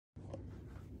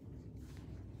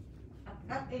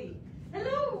Hey,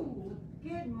 hello.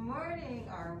 Good morning,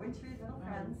 our wintry little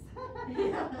friends.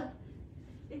 Yeah.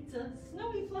 It's a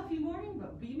snowy, fluffy morning,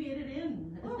 but we made it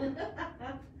in.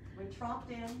 We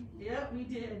tromped in. Yeah, we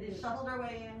did. Shoveled our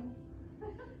way in.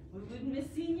 We wouldn't miss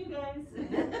seeing you guys.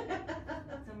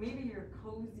 So maybe you're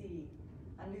cozy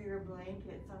under your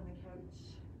blankets on the couch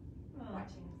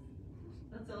watching us.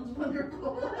 That sounds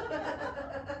wonderful.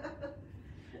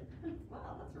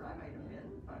 Well, that's where I might have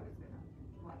been if I was going to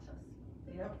watch us.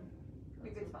 Yep. Be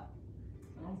a good spot.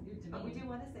 Sounds good to me. But we do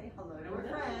want to say hello to our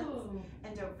friends.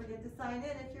 And don't forget to sign in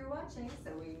if you're watching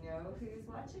so we know who's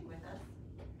watching with us.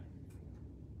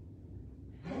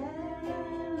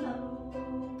 Hello,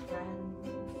 friends.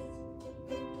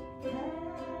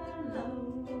 Hello,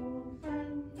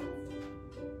 friends.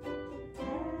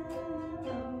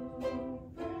 Hello,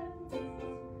 friends.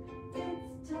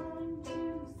 It's time to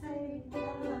say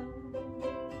hello.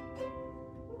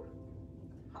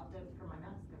 Popped out for my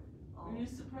mask. Were you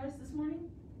surprised this morning?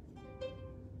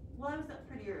 Well, I was up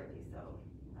pretty early, so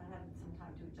I had some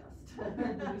time to adjust.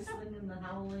 The whistling and the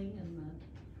howling and the...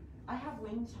 I have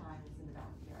wind chimes in the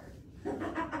backyard.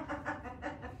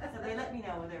 So they let me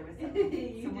know there was some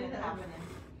wind happening.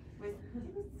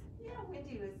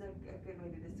 Windy was a good way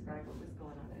to describe what was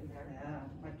going on in there. Yeah,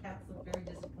 my cats look very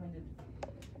disappointed.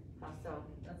 How so?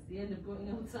 That's the end of going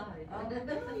outside. Oh,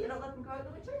 really? You don't let them go out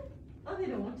in the winter? Oh, they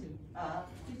don't want to.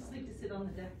 They They just like to sit on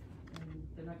the deck, and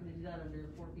they're not going to do that under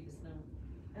 4 feet of snow.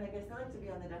 And I guess they like to be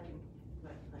on the deck and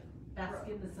Bask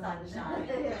in the sun. sunshine.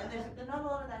 Yeah, there's not a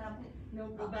lot of that happening. No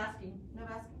basking. No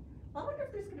basking. Well, I wonder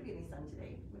if there's going to be any sun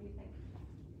today. What do you think?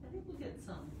 I think we'll get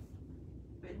some.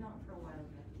 But not for a while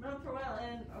yet. Not for a while,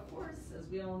 and of course, as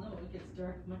we all know, it gets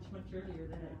dark much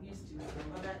earlier than it used to. So.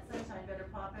 Well, that sunshine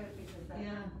better pop out because that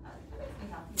makes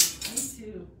me happy. Me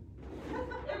too.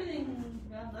 Everything,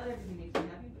 well, not everything makes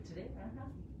me happy, but today I'm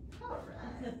happy. All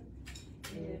right.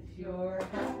 If you're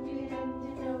happy and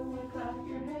you know it, clap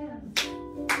your hands.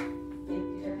 If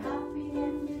you're happy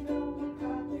and you know it,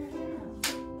 clap your hands.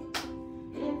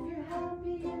 If you're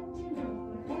happy and you know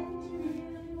it, and you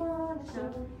really want to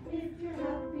show. If you're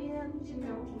happy and you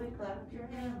know it, clap your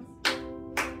hands.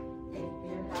 If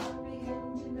you're happy and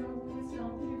you know it,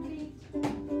 stomp your feet. If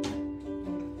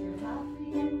you're happy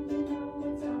and you know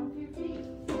it, stomp your feet.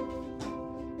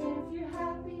 If you're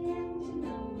happy and you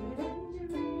know it, and you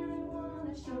really want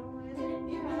to show it. If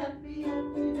you're happy and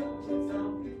you know it,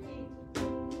 stomp your feet.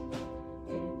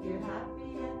 If you're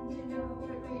happy and you know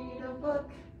it, read a book.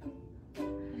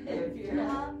 If you're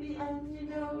happy and you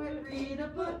know it, read a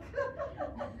book.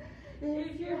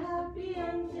 If you're happy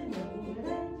and you know it,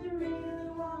 and you really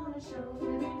want to show it.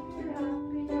 If you're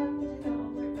happy and you know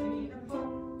it, read a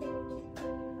book.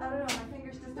 I don't know, my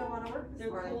fingers just don't want to work this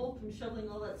They're morning. cold from shoveling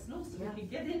all that snow, so we can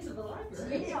get into the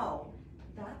library. You know,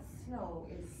 that snow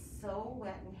is so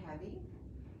wet and heavy.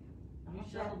 You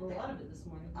shoveled a lot of it this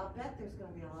morning. I'll bet there's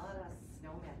going to be a lot of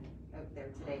snowmen out there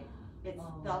today. It's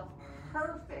Oh. the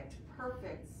perfect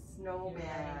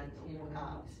snowman You're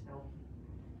right. snow.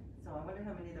 So I wonder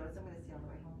how many of those I'm going to see on the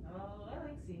way home. Oh, I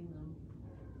like seeing them.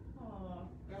 Oh,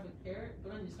 grab a carrot,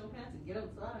 put on your snow pants, and get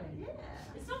outside.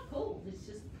 Yeah. It's not cold, it's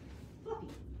just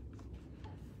fluffy.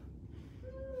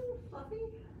 Fluffy?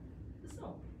 The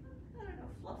snow. I don't know.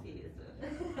 Fluffy is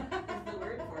the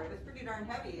word for it. It was pretty darn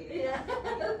heavy. Yeah.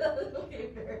 Okay,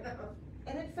 fair enough.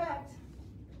 And in fact,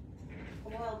 a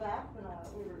while back when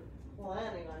we were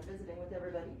planning on visiting with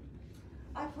everybody,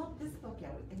 I pulled this book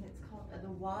out, and it's called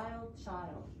The Wild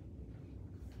Child.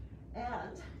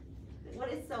 And what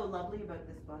is so lovely about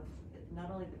this book,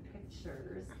 not only the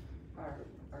pictures are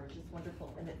just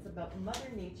wonderful, and it's about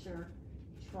Mother Nature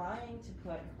trying to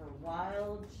put her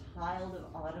wild child of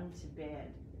autumn to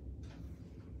bed,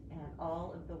 and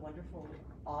all of the wonderful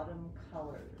autumn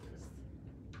colors.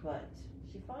 But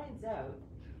she finds out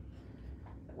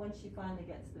that when she finally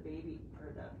gets the baby,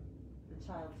 or the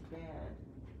child to bed,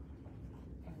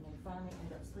 and they finally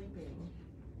end up sleeping,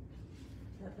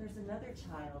 that there's another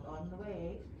child on the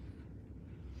way,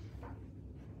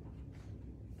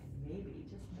 and maybe,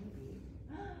 just maybe,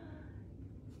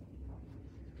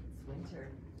 it's winter.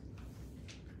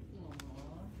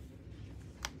 Aww.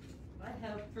 I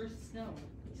have first snow,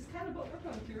 which is kind of what we're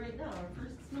going through right now, our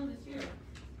first snow this year.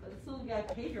 But this little guy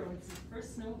Pedro, it's his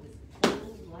first snow of his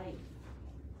whole life.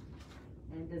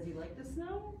 And does he like the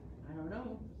snow? I don't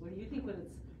know. What do you think when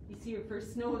you see your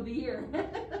first snow of the year?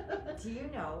 Do you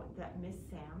know that Miss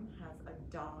Sam has a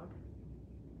dog,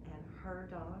 and her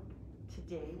dog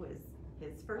today was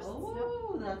his first snow?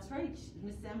 Oh, that's right.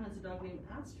 Miss Sam has a dog named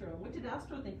Astro. What did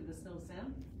Astro think of the snow,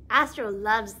 Sam? Astro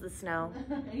loves the snow.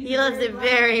 He's He loves very it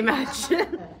very much.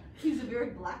 He's a very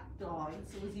black dog,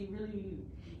 so is he really,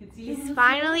 you can see him in He's the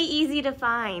finally easy to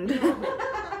find. snow?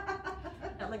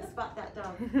 I'd like to spot that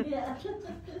dog. Yeah.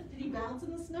 Did he bounce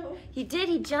in the snow? He did.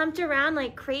 He jumped around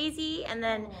like crazy, and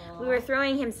then we were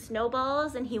throwing him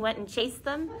snowballs, and he went and chased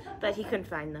them, but he couldn't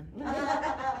find them.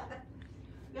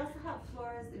 We also have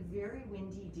Flora's Very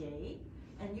Windy Day,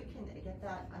 and you can get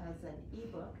that as an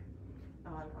ebook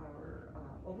on our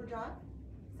Overdrive.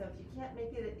 So if you can't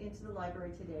make it into the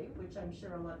library today, which I'm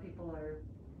sure a lot of people are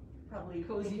probably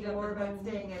Cozied thinking up more at about home,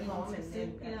 staying at being home,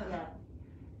 insistent, that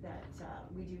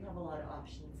we do have a lot of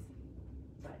options.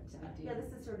 But We do. yeah, this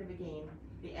is sort of a game,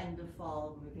 the end of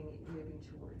fall, moving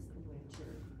towards the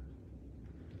winter.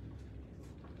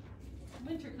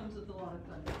 Winter comes with a lot of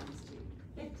fun things too.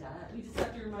 It does. We just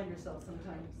have to remind ourselves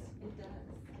sometimes. It does.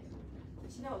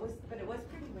 But you know, it was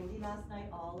pretty windy last night,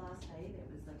 all last night. It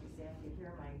was like you say, I could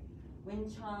hear my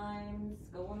wind chimes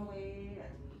going away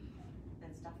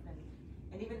and stuff.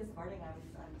 And even this morning I was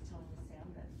telling Sam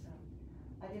that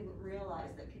I didn't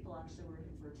realize that people actually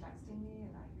were texting me,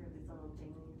 and I hear this little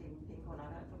ding ding ding going on.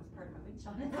 I thought it was part of my wind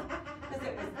chime. Because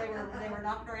they were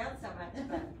knocking around so much.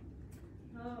 But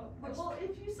Oh, well,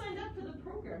 if you signed up for the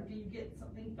program, do you get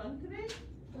something fun today?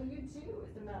 well, you do,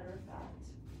 as a matter of fact.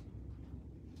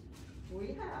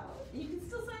 We have. You can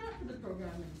still sign up for the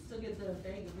program and still get the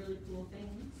bag of really cool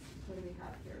things. What do we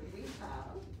have here? We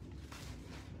have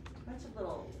a bunch of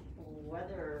little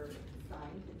weather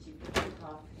signs that you can take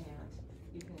off, and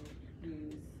you can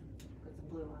use, put some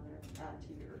blue on there, add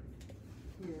to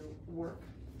your work.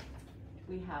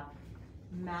 We have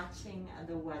matching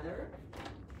the weather.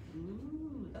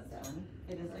 Ooh, that's fun.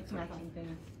 It is Like like matching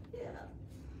things. Yeah.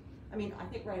 I mean, I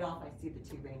think right off I see the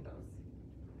 2 rainbows.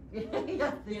 Yeah, You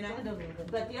know? stand a little bit.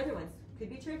 But the other ones could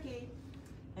be tricky.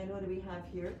 And what do we have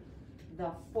here?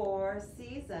 The 4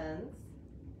 seasons.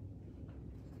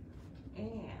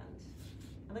 And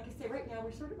like I say, right now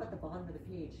we're sort of at the bottom of the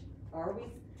page. Are we?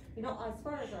 You know, as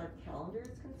far as our calendar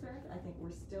is concerned, I think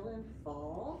we're still in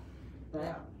fall.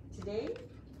 But today,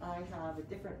 I have a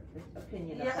different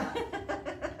opinion of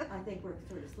that. I think we're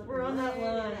sort of slipping. We're on that right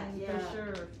in line, yeah. for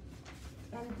sure.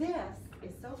 And this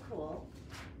is so cool.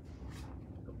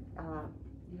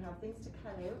 You have things to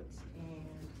cut out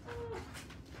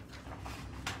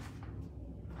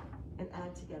and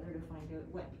add together to find out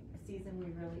what season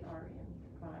we really are in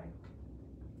by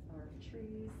our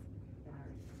trees and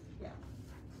our,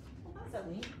 Well, that's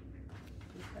neat.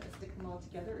 you kind of stick them all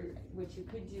together. What you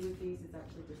could do with these is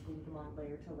actually just glue them on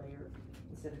layer to layer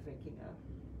instead of making a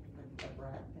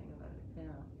brad thing about it.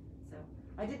 Yeah. So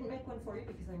I didn't make one for you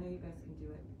because I know you guys can do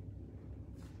it.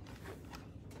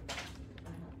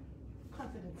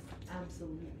 Confidence.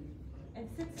 Absolutely. And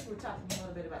since we're talking a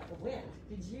little bit about the wind,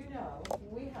 did you know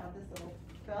we have this little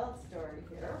felt story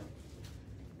here?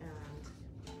 And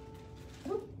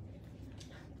whoop.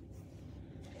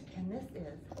 And this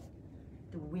is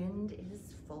The Wind is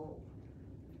Full.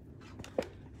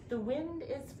 The wind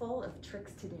is full of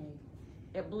tricks today.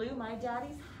 It blew my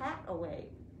daddy's hat away.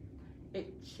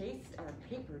 It chased our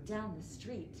paper down the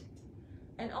street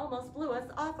and almost blew us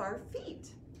off our feet.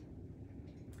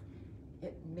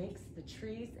 It makes the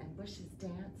trees and bushes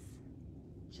dance.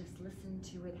 Just listen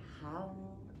to it howl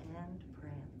and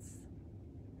prance.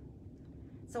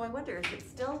 So I wonder, is it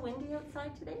still windy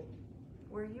outside today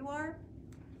where you are?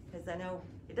 Because I know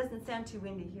it doesn't sound too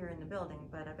windy here in the building,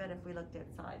 but I bet if we looked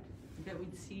outside. I bet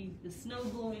we'd see the snow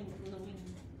blowing from the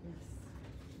wind.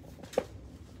 Yes.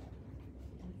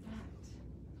 In fact,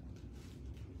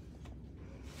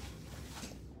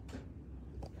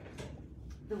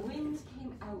 the wind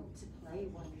came out to play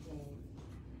one day.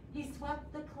 He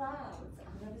swept the clouds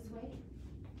out of his way.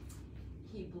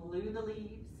 He blew the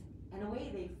leaves, and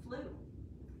away they flew.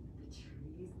 The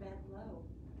trees bent low,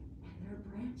 and their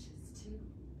branches too.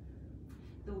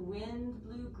 The wind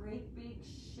blew great big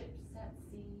ships at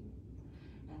sea,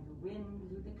 and the wind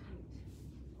blew the kite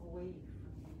away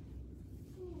from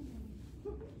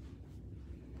me.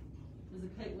 Was the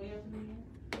kite way up in the air?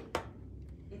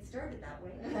 It started that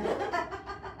way.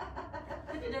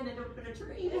 And it ended up in a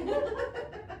tree. It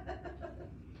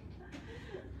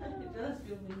does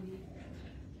feel windy.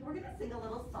 We're going to sing a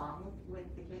little song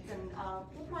with the kids, and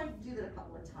we'll probably do that a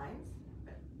couple of times.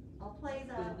 But I'll play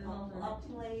the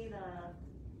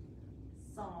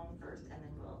song first, and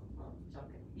then we'll jump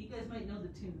in. You guys might know the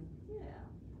tune. Yeah.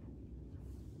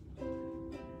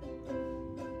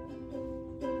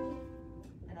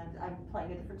 And I'm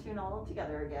playing a different tune all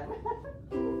together again.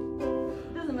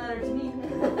 Doesn't matter to me.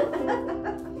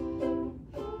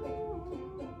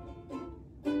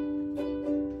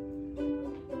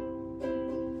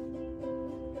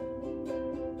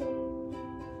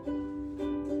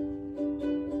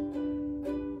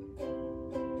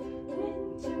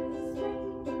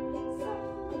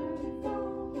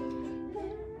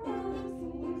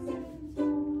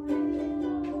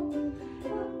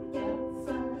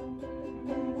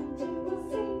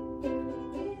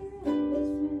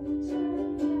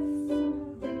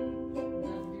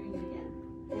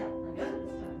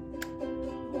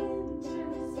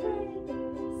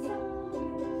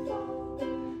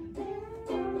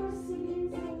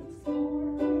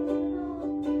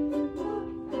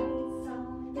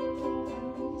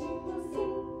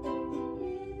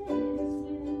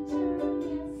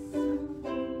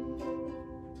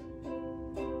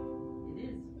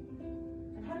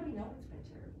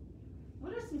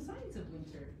 some signs of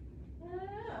winter? I don't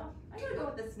know. I'm gonna go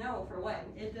with the snow for one.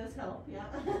 It does help, yeah.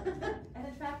 And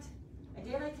in fact, a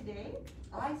day like today,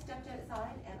 I stepped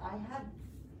outside and I had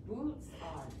boots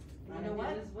on. You know I what?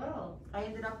 did as well. I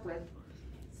ended up with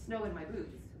snow in my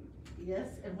boots. Yes,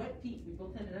 and wet feet. We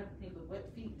both ended up, I think, with wet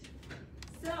feet.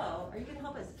 So, are you gonna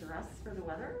help us dress for the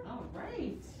weather? All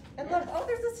right. And Yes. look, oh,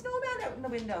 there's a snowman out in the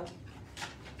window.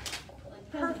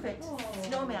 Perfect Oh.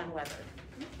 snowman weather.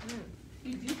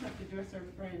 We do have to dress our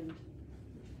friend.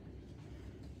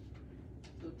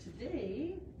 So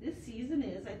today, this season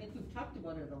is, I think we've talked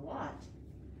about it a lot.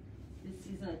 This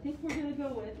season, I think we're gonna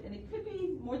go with, and it could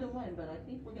be more than one, but I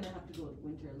think we're gonna have to go with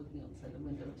winter, looking outside the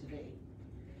window today.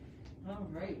 All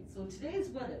right, so today's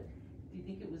weather. Do you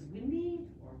think it was windy,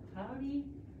 or cloudy,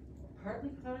 or partly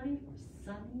cloudy, or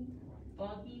sunny, or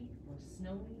foggy, or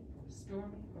snowy, or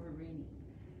stormy, or rainy?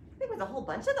 I think it was a whole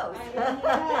bunch of those.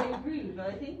 I agree, but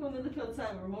I think when we look outside,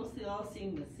 we're mostly all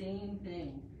seeing the same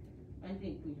thing. I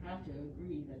think we have to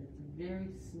agree that it's very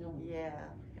snowy. Yeah,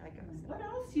 I guess. What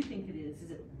else do you think it is?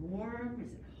 Is it warm?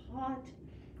 Is it hot?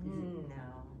 Is No,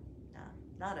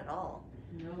 not at all.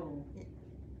 No.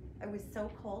 It was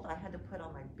so cold, I had to put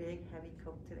on my big heavy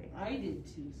coat today. I did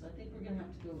too, so I think we're gonna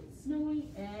have to go with snowy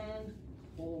and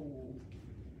cold.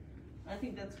 I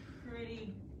think that's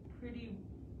pretty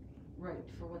right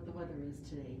for what the weather is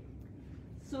today.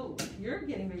 So, if you're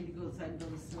getting ready to go outside and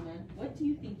build a snowman, what do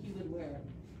you think you would wear?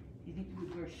 Do you think you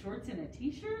would wear shorts and a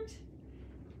t-shirt?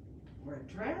 Or a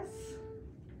dress?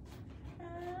 I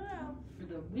don't know. For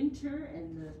the winter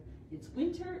it's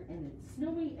winter and it's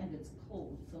snowy and it's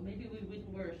cold. So maybe we wouldn't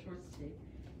wear our shorts today.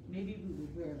 Maybe we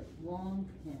would wear like long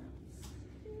pants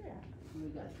Yeah. when we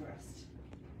got dressed.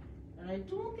 And I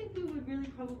don't think we would really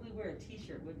probably wear a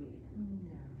t-shirt, would we?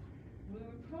 No. We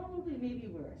would probably maybe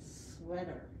wear a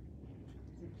sweater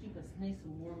to keep us nice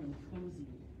and warm and cozy.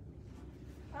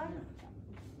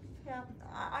 Yeah,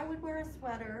 I would wear a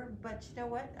sweater, but you know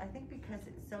what? I think because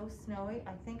it's so snowy,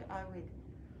 I think I would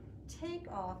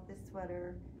take off the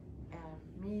sweater and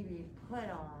maybe put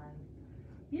on.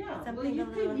 Yeah, well Something you a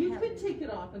little could heavy. take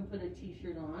it off and put a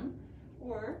t-shirt on,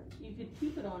 or you could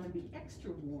keep it on and be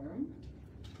extra warm.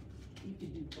 You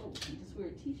could do both. You just wear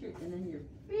a t-shirt and then your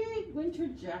big winter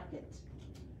jacket.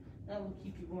 That will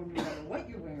keep you warm no matter what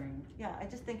you're wearing. Yeah, I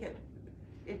just think it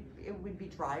would be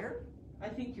drier. I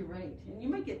think you're right. And you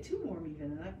might get too warm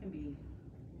even, and that can be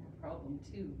a problem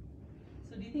too.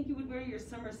 So do you think you would wear your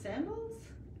summer sandals?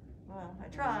 Well, I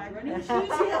tried. Running shoes,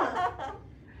 yeah.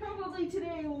 Probably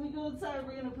today when we go outside,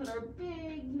 we're gonna put our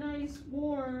big, nice,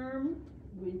 warm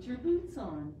winter boots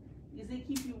on. Because they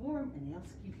keep you warm and they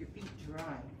also keep your feet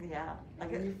dry. Yeah. And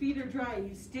when your feet are dry,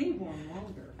 you stay warm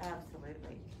longer.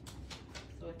 Absolutely.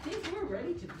 So I think we're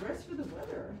ready to dress for the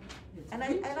weather. It's And I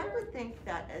winter. would think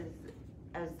that as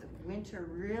winter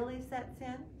really sets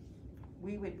in,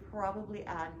 we would probably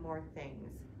add more things.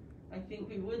 I think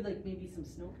we would, like maybe some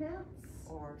snow pants,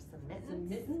 Or some some mittens.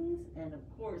 mittens, and of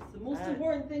course, the most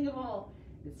important thing of all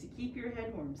is to keep your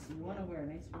head warm. So you want to wear a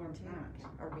nice warm hat.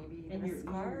 Or maybe And even your a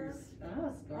scarf. ears.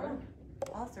 Ah, scarf.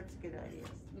 All sorts of good ideas.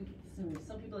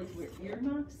 Some people like to wear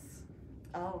earmuffs.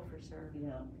 Oh, for sure.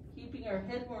 Yeah. Keeping our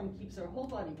head warm keeps our whole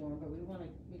body warm, but we want to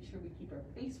make sure we keep our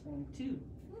face warm too.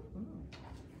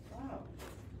 Wow.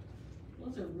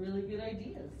 Those are really good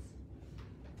ideas.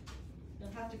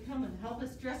 You'll have to come and help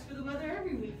us dress for the weather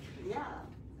every week. Yeah.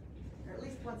 Or at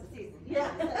least once a season. Yeah.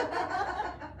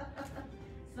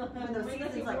 So When those when they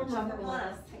seasons get like warmer jump for upon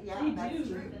us. us. Yeah, They that's do.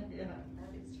 true. Yeah.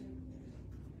 That is true.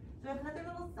 So I have another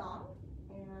little song,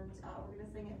 and we're going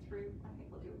to sing it through. I think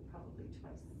we'll do it probably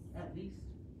twice, At least.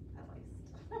 at least.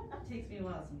 It takes me a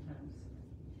while sometimes.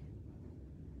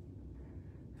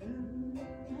 Who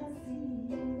has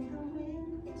seen the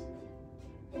wind?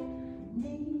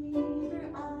 Neither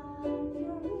I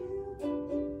nor you.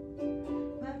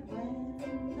 But when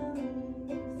the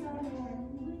leaves are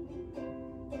trembling,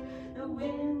 the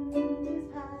wind is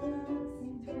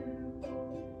passing through.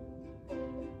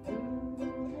 Who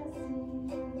has seen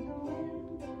the wind?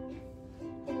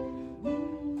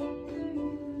 Neither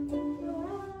you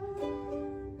nor I.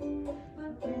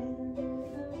 But when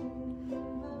the wind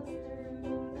blows through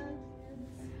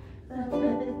the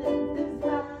wind is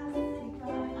passing by.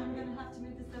 I'm gonna have to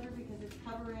move this over because it's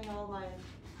covering all my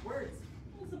words.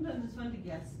 Well, sometimes it's fun to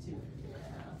guess too. Yeah.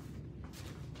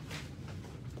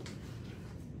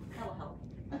 That'll help.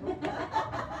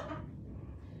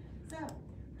 So,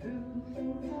 who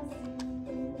has seen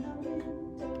the wind?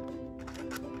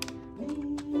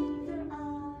 Neither I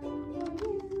nor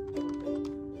you.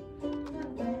 But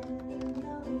when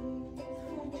the leaves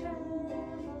are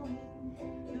trembling,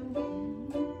 the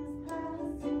wind is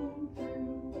passing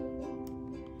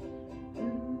through.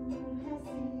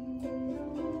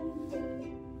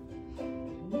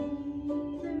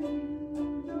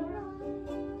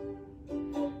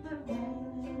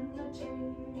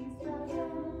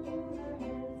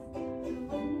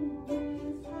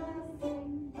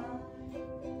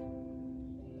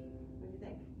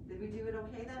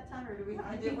 we have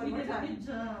I to do it think one we more did a time? good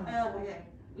job. Oh, okay.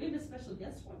 We have a special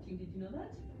guest watching. Did you know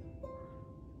that?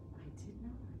 I did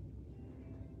not.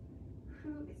 Who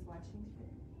is watching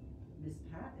today? Miss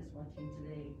Pat is watching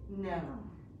today. No.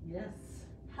 Yes.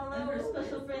 Hello. And her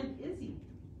special friend Izzy.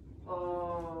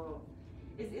 Oh.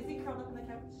 Is Izzy curled up on the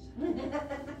couch?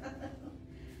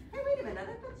 Hey, wait a minute.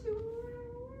 I thought you were.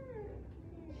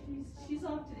 She's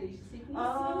off today. She's taking a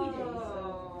snowy day.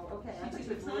 So okay. I she thought took you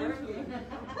the were time working.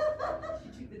 she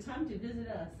took the time to visit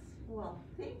us. Well,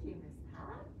 thank you, Miss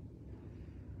Pat.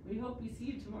 We hope we see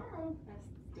you tomorrow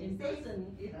Stay in safe.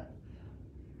 person. Yeah.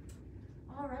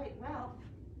 All right. Well,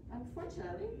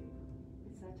 unfortunately,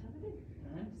 it's that time of day.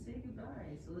 Time to say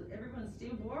goodbye. So that everyone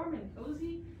stay warm and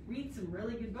cozy, read some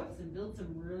really good books, and build some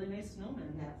really nice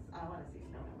snowmen. Yes, I want to see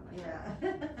snowmen when I come.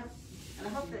 Yeah. And I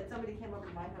hope that somebody came over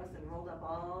to my house and rolled up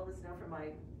all the snow from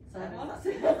my Sidewalks.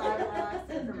 sidewalks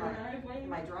and from Driveway.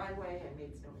 my driveway and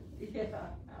made snowmen. Yeah.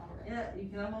 All right. Yeah, you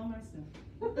can have all my snow.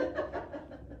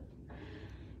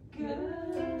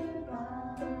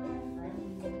 Goodbye,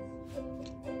 friends.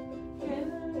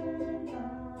 Goodbye,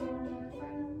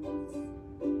 friends.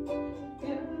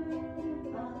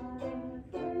 Goodbye,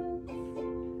 friends.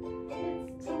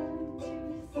 It's time to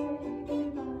say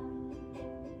goodbye.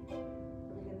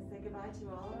 Are we going to say goodbye to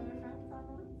all of our friends on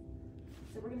the list?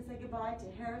 So we're going to say goodbye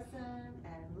to Harrison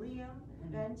and Liam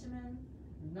and Benjamin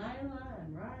Nyla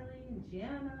and Riley and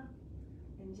Gianna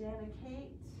and Jana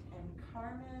Kate and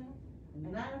Carmen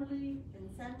and Natalie, and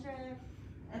Cedric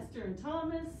Esther and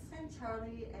Thomas, and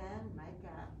Charlie and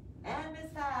Micah and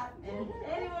Miss Pat and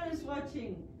anyone who's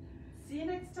watching. See you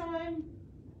next time.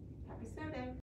 Happy Snow Day.